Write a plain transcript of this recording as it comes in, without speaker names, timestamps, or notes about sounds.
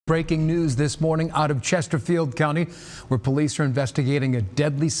Breaking news this morning out of Chesterfield County, where police are investigating a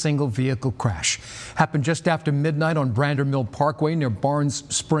deadly single vehicle crash. Happened just after midnight on Brander Mill Parkway near Barnes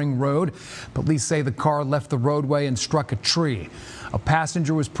Spring Road. Police say the car left the roadway and struck a tree. A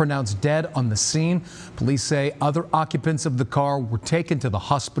passenger was pronounced dead on the scene. Police say other occupants of the car were taken to the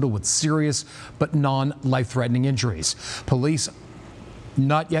hospital with serious but non-life-threatening injuries. Police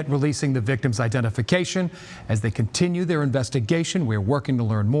not yet releasing the victim's identification. As they continue their investigation, we're working to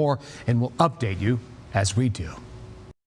learn more and will update you as we do.